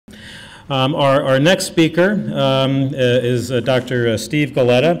Our next speaker is Dr. Steve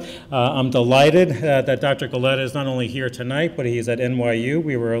Galetta. I'm delighted that Dr. Galetta is not only here tonight, but he's at NYU.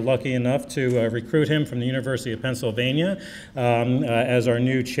 We were lucky enough to recruit him from the University of Pennsylvania as our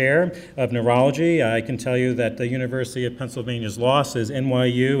new chair of neurology. I can tell you that the University of Pennsylvania's loss is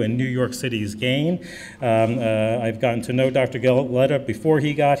NYU and New York City's gain. I've gotten to know Dr. Galetta before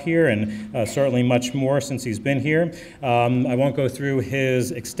he got here, and certainly much more since he's been here. I won't go through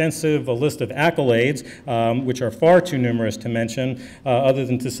his extensive list of accolades, which are far too numerous to mention, other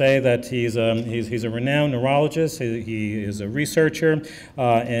than to say that he's a renowned neurologist. He is a researcher,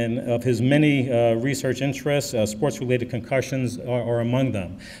 and of his many research interests, sports-related concussions are among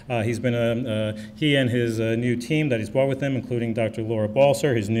them. He and his new team that he's brought with him, including Dr. Laura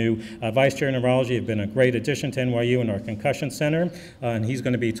Balser, his new vice chair of neurology, have been a great addition to NYU and our concussion center. And he's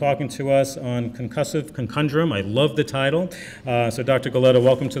going to be talking to us on concussive conundrum. I love the title. So Dr. Galetta,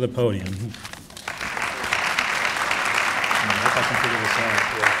 welcome to the podium. I'm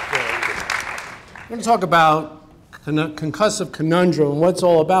going to talk about concussive conundrum and what it's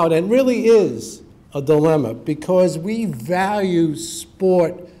all about, and really is a dilemma because we value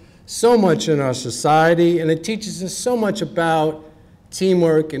sport so much in our society, and it teaches us so much about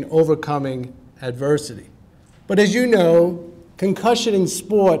teamwork and overcoming adversity. But as you know, concussion in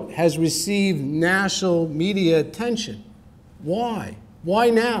sport has received national media attention. Why? Why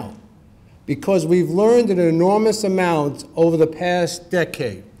now? Because we've learned an enormous amount over the past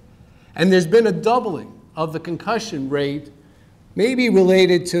decade. And there's been a doubling of the concussion rate, maybe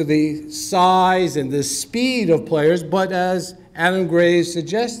related to the size and the speed of players, but as Adam Graves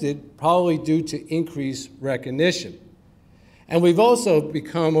suggested, probably due to increased recognition. And we've also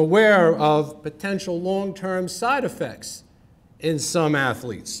become aware of potential long-term side effects in some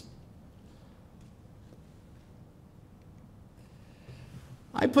athletes.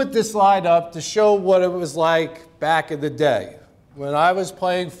 I put this slide up to show what it was like back in the day. When I was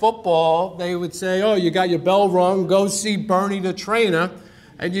playing football, they would say, oh, you got your bell rung, go see Bernie the trainer,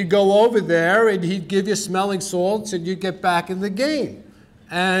 and you'd go over there and he'd give you smelling salts and you'd get back in the game.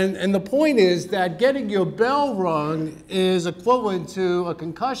 And the point is that getting your bell rung is equivalent to a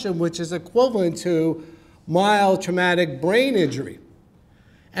concussion, which is equivalent to mild traumatic brain injury.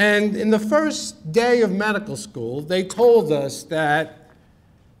 And in the first day of medical school, they told us that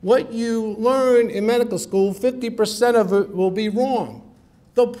what you learn in medical school, 50% of it will be wrong.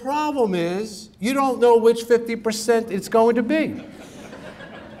 The problem is you don't know which 50% it's going to be.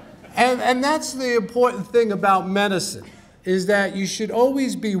 And that's the important thing about medicine, is that you should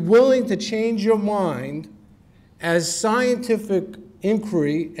always be willing to change your mind as scientific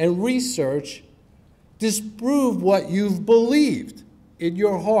inquiry and research disprove what you've believed in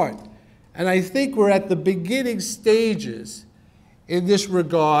your heart. And I think we're at the beginning stages in this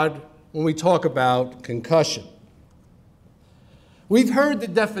regard when we talk about concussion. We've heard the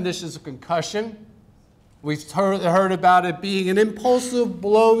definitions of concussion. We've heard about it being an impulsive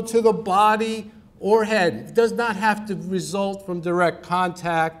blow to the body or head. It does not have to result from direct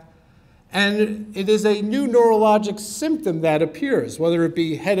contact. And it is a new neurologic symptom that appears, whether it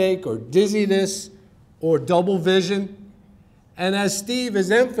be headache or dizziness or double vision. And as Steve has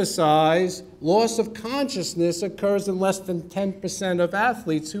emphasized, loss of consciousness occurs in less than 10% of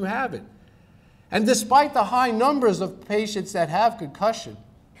athletes who have it. And despite the high numbers of patients that have concussion,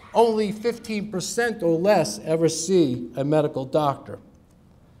 only 15% or less ever see a medical doctor.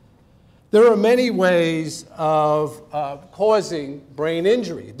 There are many ways of causing brain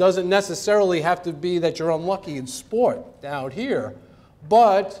injury. It doesn't necessarily have to be that you're unlucky in sport down here,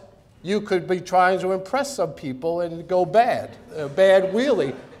 but you could be trying to impress some people and go bad, a bad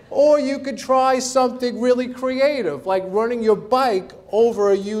wheelie. Or you could try something really creative, like running your bike over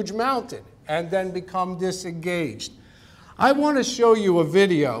a huge mountain and then become disengaged. I want to show you a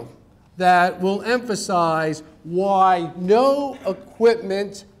video that will emphasize why no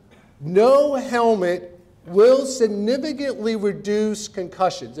equipment, no helmet will significantly reduce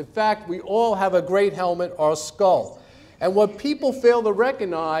concussions. In fact, we all have a great helmet, our skull. And what people fail to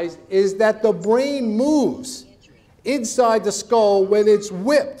recognize is that the brain moves inside the skull when it's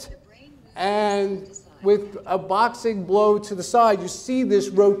whipped. And with a boxing blow to the side, you see this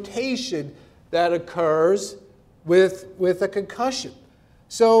rotation that occurs with a concussion.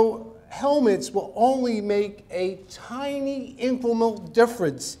 So helmets will only make a tiny incremental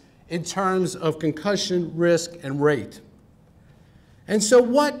difference in terms of concussion risk and rate. And so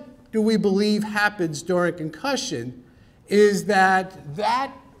what do we believe happens during concussion is that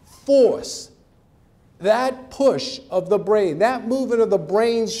force, that push of the brain, that movement of the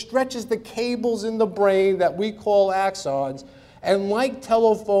brain stretches the cables in the brain that we call axons, And like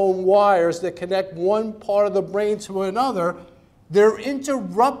telephone wires that connect one part of the brain to another, they're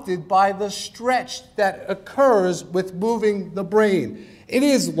interrupted by the stretch that occurs with moving the brain. It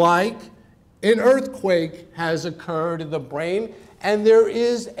is like an earthquake has occurred in the brain, and there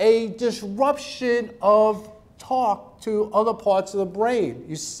is a disruption of talk to other parts of the brain.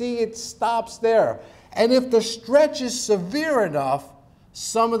 You see it stops there. And if the stretch is severe enough,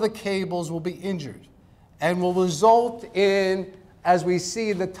 some of the cables will be injured and will result in, as we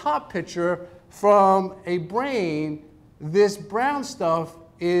see in the top picture, from a brain, this brown stuff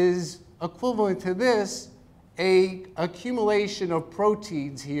is equivalent to this, an accumulation of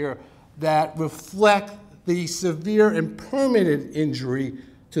proteins here that reflect the severe and permanent injury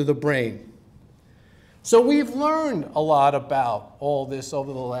to the brain. So we've learned a lot about all this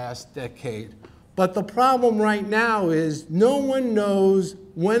over the last decade, but the problem right now is no one knows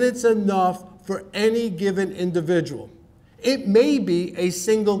when it's enough for any given individual. It may be a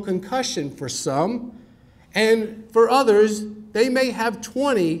single concussion for some, and for others, they may have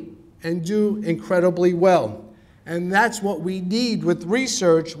 20 and do incredibly well. And that's what we need with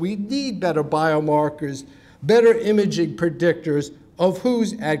research. We need better biomarkers, better imaging predictors of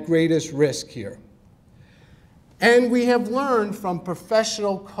who's at greatest risk here. And we have learned from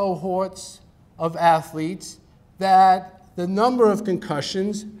professional cohorts of athletes that the number of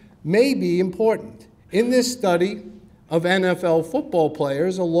concussions may be important. In this study of NFL football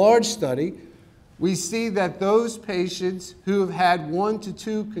players, a large study, we see that those patients who have had 1 to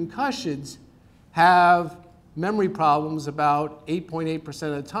 2 concussions have memory problems about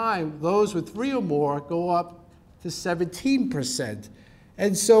 8.8% of the time. Those with 3 or more go up to 17%.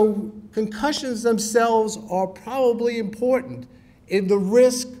 And so concussions themselves are probably important in the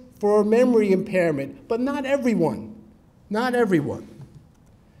risk for memory impairment, but not everyone, not everyone.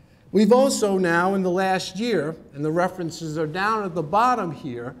 We've also now, in the last year, and the references are down at the bottom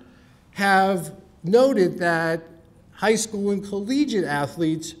here, have noted that high school and collegiate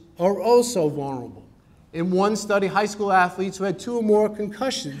athletes are also vulnerable. In one study, high school athletes who had 2 or more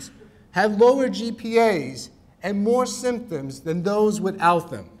concussions had lower GPAs and more symptoms than those without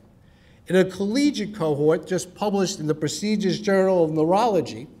them. In a collegiate cohort just published in the prestigious Journal of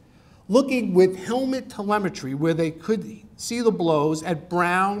Neurology, looking with helmet telemetry where they could see the blows at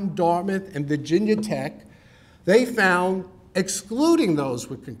Brown, Dartmouth, and Virginia Tech, they found, excluding those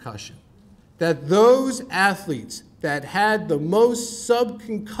with concussion, that those athletes that had the most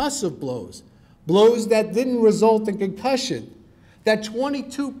subconcussive blows, blows that didn't result in concussion, that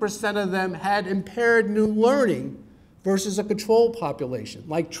 22% of them had impaired new learning versus a control population,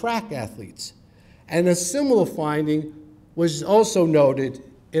 like track athletes. And a similar finding was also noted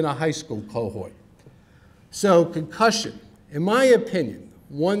in a high school cohort. So concussion, in my opinion,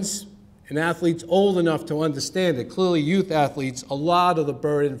 once an athlete's old enough to understand it, clearly youth athletes, a lot of the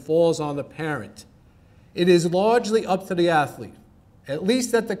burden falls on the parent. It is largely up to the athlete, at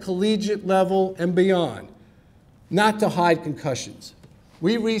least at the collegiate level and beyond, not to hide concussions.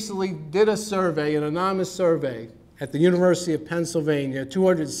 We recently did a survey, an anonymous survey, at the University of Pennsylvania.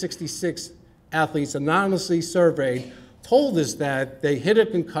 266 athletes anonymously surveyed told us that they hit a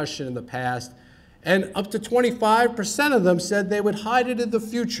concussion in the past, and up to 25% of them said they would hide it in the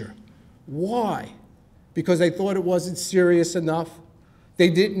future. Why? Because they thought it wasn't serious enough, they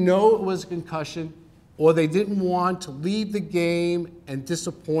didn't know it was a concussion, or they didn't want to leave the game and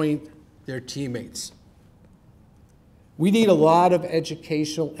disappoint their teammates. We need a lot of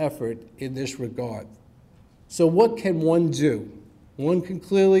educational effort in this regard. So what can one do? One can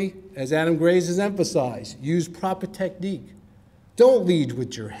clearly, as Adam Graves has emphasized, use proper technique. Don't lead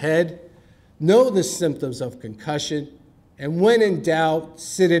with your head. Know the symptoms of concussion, and when in doubt,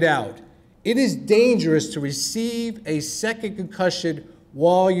 sit it out. It is dangerous to receive a second concussion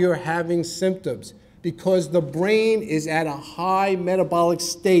while you're having symptoms because the brain is at a high metabolic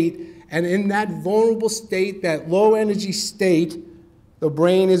state, and in that vulnerable state, that low energy state, the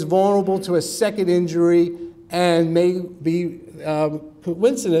brain is vulnerable to a second injury and may be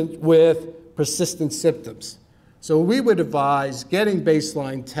coincident with persistent symptoms. So we would advise getting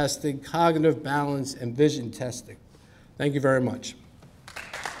baseline testing, cognitive balance, and vision testing. Thank you very much.